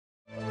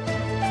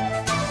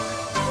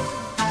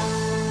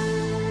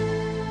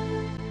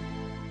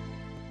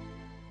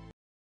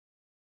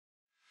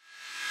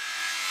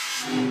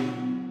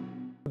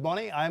Good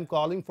morning. I am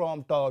calling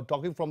from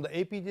talking from the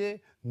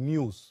APJ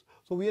News.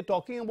 So we are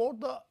talking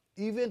about the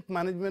event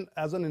management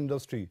as an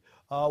industry.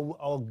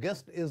 Our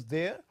guest is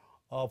there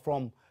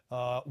from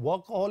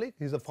Workaholic.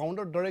 He's the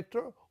founder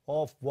director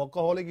of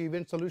Workaholic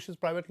Event Solutions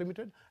Private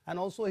Limited, and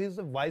also he's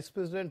the vice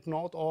president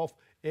north of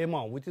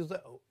EMA, which is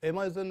the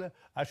EMA is an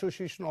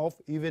association of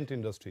event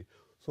industry.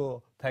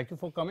 So thank you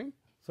for coming,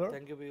 sir.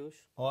 Thank you,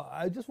 Piyush.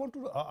 I just want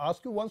to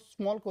ask you one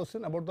small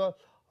question about the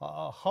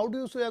how do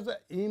you say as a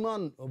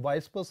EMA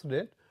vice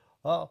president,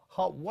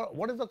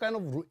 what is the kind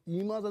of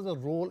EMA as a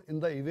role in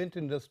the event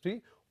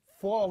industry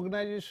for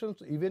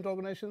organizations, event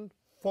organizations,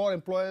 for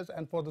employers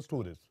and for the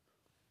students?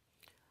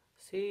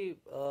 See,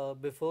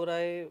 before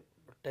I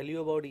tell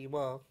you about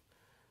EMA,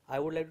 I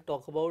would like to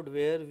talk about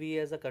where we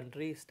as a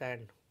country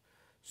stand.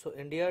 So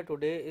India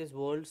today is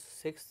world's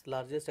sixth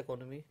largest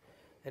economy,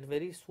 and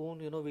very soon,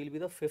 we'll be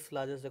the fifth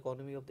largest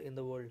economy in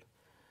the world.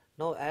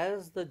 Now,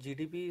 as the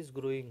GDP is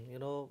growing,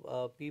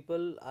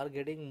 people are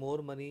getting more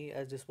money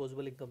as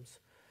disposable incomes.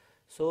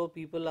 So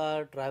people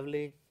are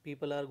traveling,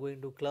 people are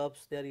going to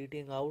clubs, they are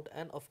eating out,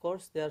 and of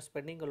course, they are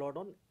spending a lot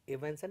on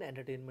events and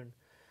entertainment.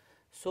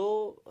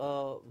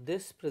 So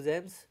this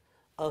presents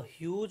a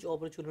huge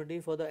opportunity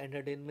for the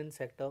entertainment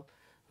sector,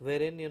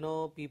 wherein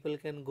people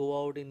can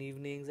go out in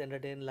evenings,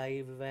 entertain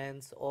live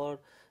events, or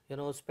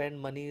spend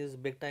monies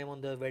big time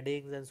on their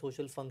weddings and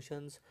social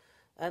functions,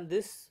 and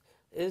this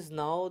is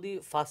now the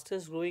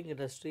fastest growing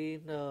industry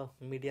in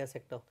media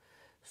sector.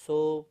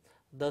 So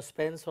the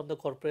spends from the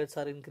corporates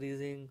are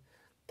increasing.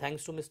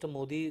 Thanks to Mr.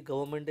 Modi,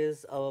 government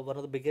is one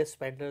of the biggest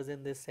spenders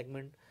in this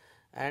segment,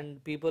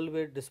 and people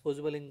with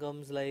disposable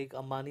incomes like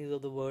Ambani's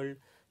of the world,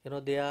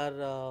 they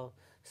are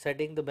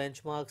setting the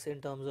benchmarks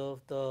in terms of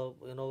the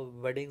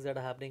weddings that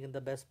are happening in the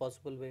best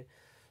possible way.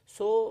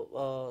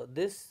 So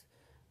this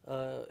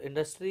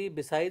industry,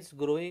 besides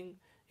growing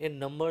in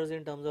numbers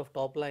in terms of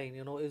top line,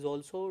 is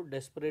also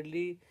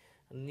desperately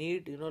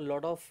need a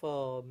lot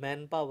of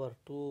manpower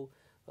to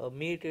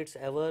meet its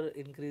ever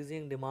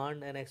increasing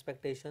demand and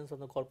expectations from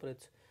the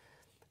corporates.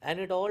 And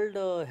it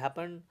all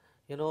happened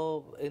in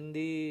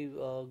the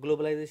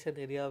globalization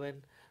area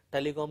when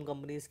telecom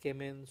companies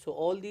came in. So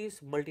all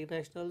these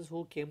multinationals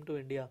who came to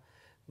India,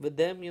 with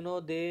them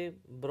they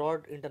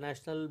brought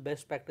international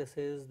best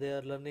practices,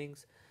 their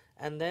learnings,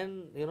 and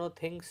then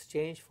things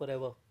changed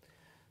forever.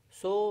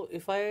 So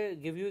if I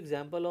give you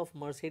example of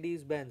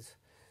Mercedes Benz,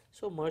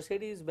 so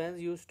Mercedes Benz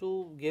used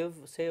to give,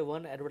 say,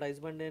 one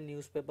advertisement in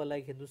newspaper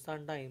like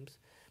Hindustan Times,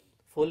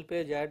 full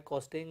page ad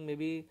costing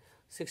maybe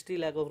 60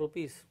 lakh of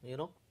rupees,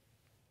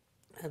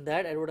 and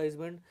that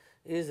advertisement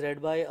is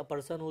read by a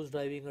person who's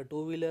driving a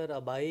two-wheeler,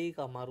 a bike,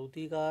 a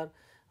Maruti car,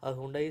 a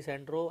Hyundai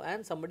Santro,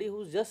 and somebody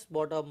who's just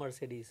bought a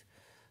Mercedes.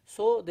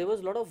 So there was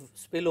a lot of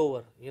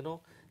spillover,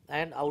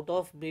 and out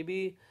of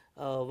maybe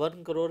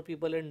 1 crore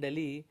people in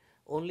Delhi,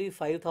 only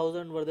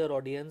 5,000 were their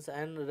audience,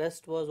 and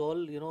rest was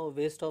all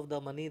waste of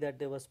the money that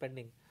they were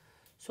spending.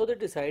 So they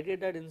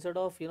decided that instead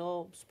of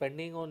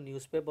spending on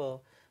newspaper,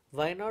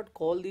 why not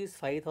call these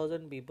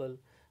 5,000 people?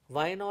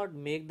 Why not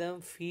make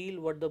them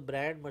feel what the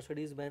brand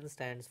Mercedes Benz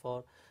stands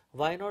for?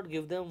 Why not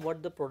give them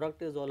what the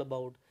product is all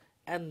about?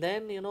 And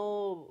then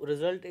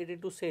result it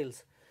into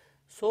sales.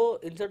 So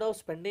instead of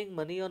spending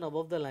money on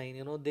above the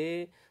line,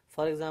 they,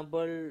 for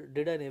example,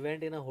 did an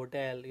event in a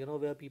hotel,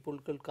 where people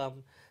could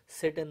come,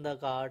 sit in the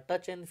car,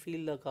 touch and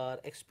feel the car,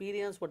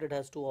 experience what it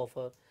has to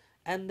offer,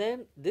 and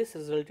then this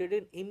resulted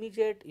in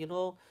immediate,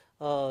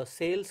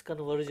 sales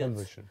conversions.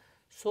 Conversion.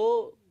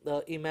 So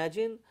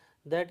imagine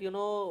that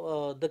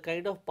the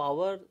kind of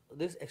power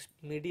this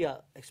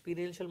media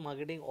experiential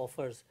marketing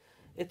offers.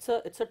 It's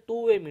a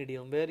two-way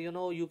medium where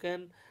you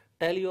can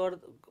tell your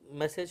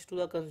message to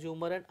the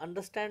consumer and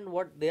understand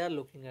what they are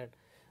looking at.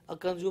 A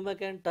consumer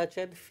can touch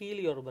and feel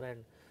your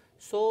brand.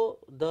 So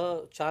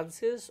the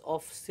chances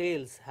of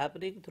sales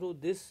happening through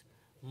this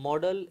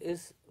model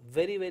is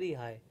very, very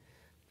high.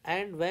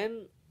 And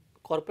when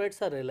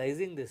corporates are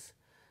realizing this,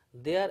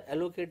 they are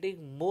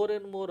allocating more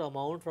and more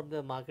amount from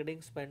their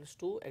marketing spends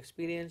to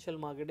experiential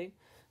marketing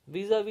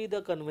vis-a-vis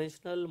the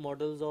conventional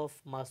models of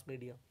mass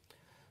media.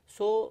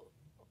 So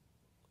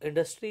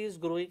industry is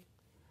growing,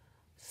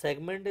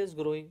 segment is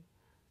growing,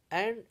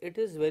 and it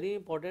is very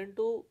important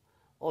to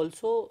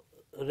also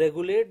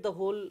regulate the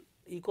whole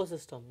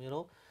ecosystem,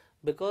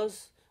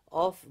 because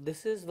of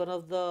this is one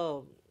of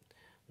the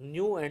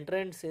new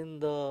entrants in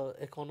the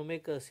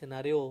economic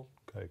scenario.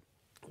 Correct.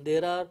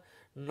 There are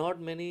not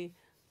many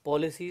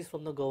policies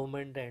from the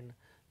government end.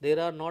 There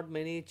are not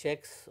many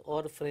checks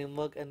or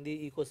framework in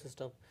the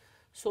ecosystem.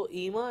 So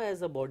EMA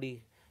as a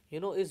body,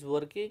 is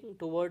working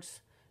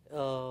towards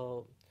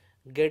uh,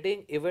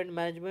 getting event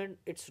management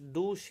its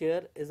due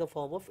share is a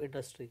form of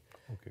industry.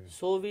 Okay.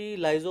 So we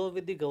liaison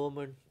with the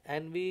government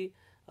and we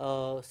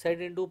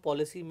set into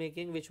policy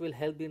making which will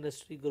help the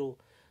industry grow.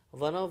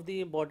 One of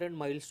the important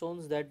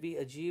milestones that we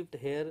achieved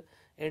here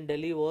in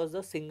Delhi was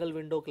the single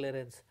window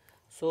clearance.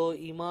 So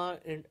EMA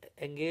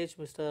engaged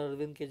Mr.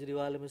 Arvind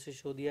Kejriwal and Mr.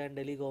 Shodhia and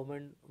Delhi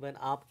government when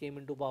AAP came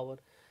into power,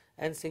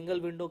 and single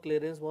window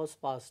clearance was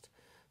passed.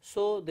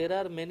 So there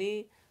are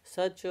many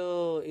such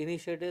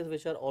initiatives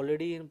which are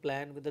already in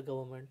plan with the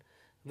government,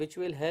 which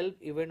will help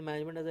event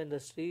management as an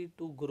industry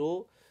to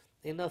grow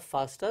in a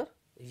faster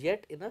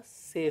yet in a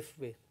safe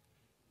way.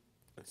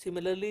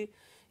 Similarly,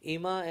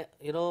 EMA,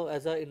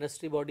 as an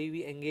industry body,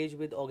 we engage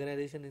with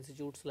organization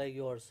institutes like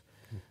yours.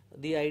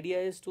 The idea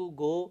is to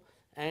go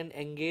and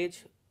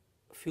engage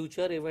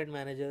future event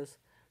managers,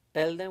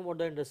 tell them what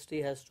the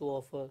industry has to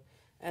offer,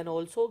 and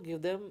also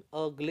give them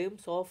a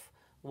glimpse of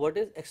what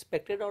is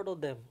expected out of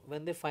them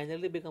when they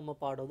finally become a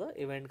part of the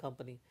event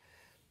company.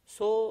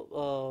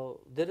 So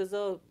there is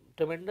a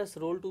tremendous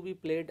role to be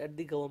played at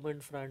the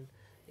government front,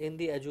 in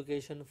the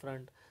education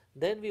front.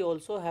 Then we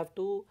also have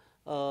to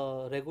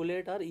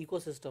regulate our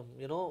ecosystem,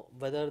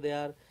 whether they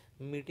are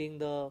meeting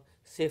the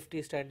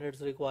safety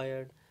standards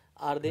required,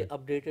 are they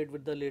Correct. updated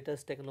with the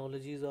latest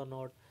technologies or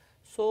not.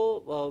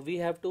 So we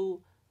have to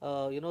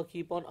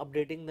keep on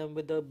updating them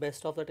with the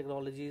best of the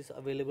technologies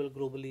available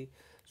globally.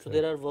 So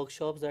Correct. there are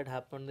workshops that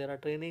happen, there are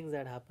trainings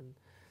that happen.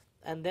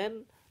 And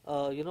then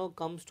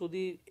comes to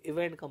the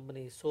event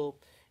companies. So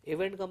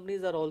event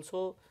companies are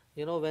also,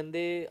 when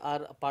they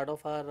are a part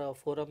of our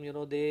forum,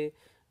 they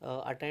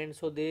attend,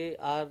 so they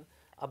are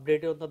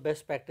updated on the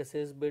best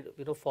practices,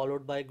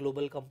 followed by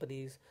global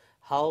companies,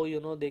 how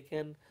they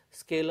can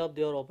scale up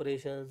their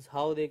operations,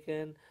 how they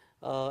can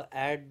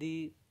add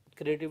the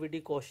creativity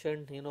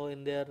quotient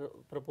in their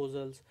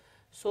proposals.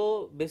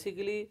 So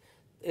basically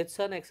it's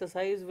an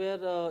exercise where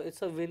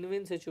it's a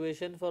win-win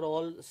situation for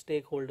all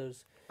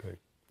stakeholders. Correct.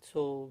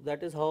 So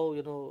that is how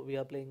we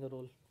are playing a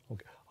role.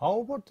 Okay.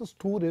 How about the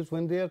students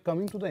when they are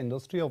coming to the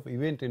industry of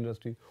event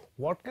industry?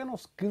 What kind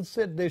of skill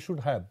set they should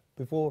have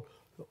before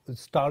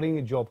starting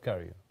a job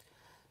career?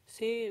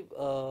 See,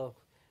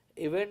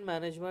 event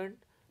management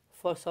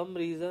for some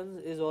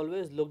reasons is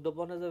always looked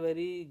upon as a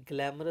very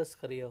glamorous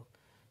career.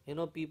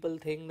 People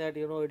think that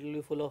it will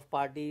be full of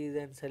parties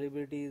and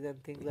celebrities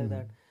and things like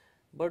that.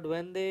 But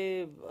when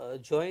they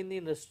join the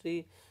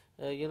industry,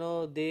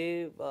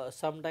 they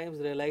sometimes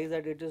realize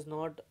that it is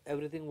not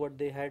everything what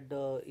they had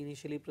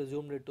initially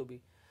presumed it to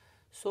be.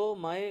 So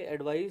my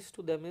advice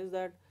to them is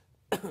that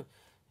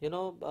you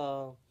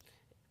know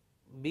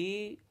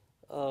be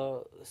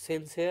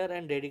sincere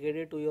and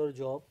dedicated to your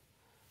job.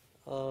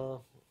 uh,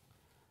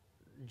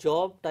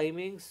 Job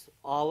timings,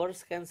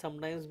 hours can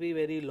sometimes be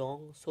very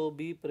long, so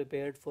be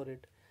prepared for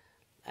it,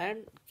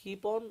 and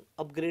keep on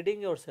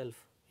upgrading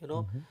yourself.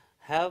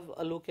 Have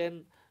a look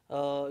and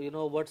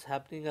what's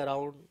happening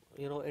around,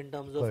 in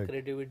terms of Correct.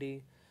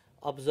 creativity.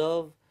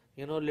 Observe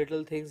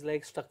little things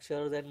like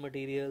structures and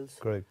materials.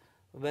 Correct.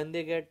 When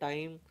they get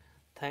time,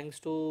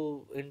 thanks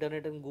to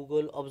internet and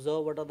Google,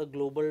 observe what are the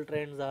global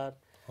trends are.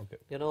 Okay.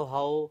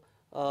 How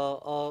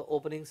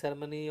opening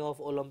ceremony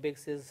of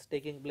Olympics is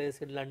taking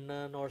place in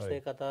London, or say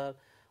Right. Qatar,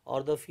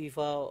 or the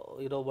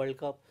FIFA World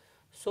Cup.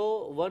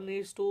 So one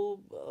needs to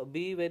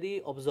be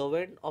very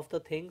observant of the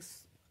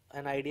things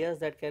and ideas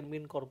that can be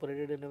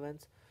incorporated in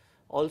events.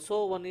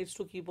 Also one needs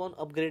to keep on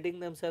upgrading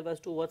themselves as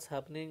to what's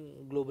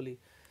happening globally.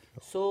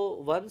 So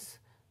once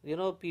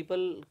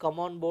people come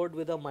on board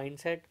with a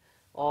mindset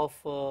of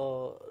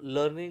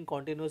learning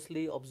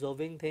continuously,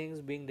 observing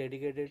things, being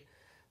dedicated,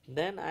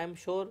 then I'm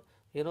sure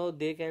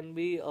they can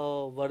be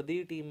a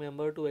worthy team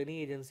member to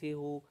any agency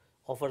who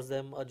offers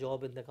them a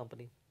job in the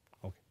company.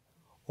 Okay.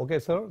 Okay,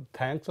 sir.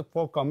 Thanks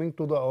for coming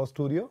to our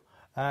studio,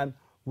 and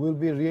we'll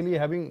be really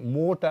having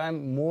more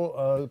time.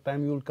 More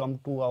time you'll come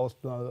to our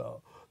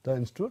the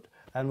institute,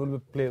 and we'll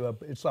be play.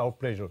 It's our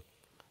pleasure.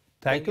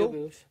 Thank Thank you, you.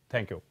 Piyush.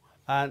 Thank you.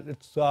 And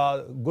it's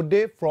a good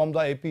day from the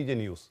APJ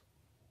News.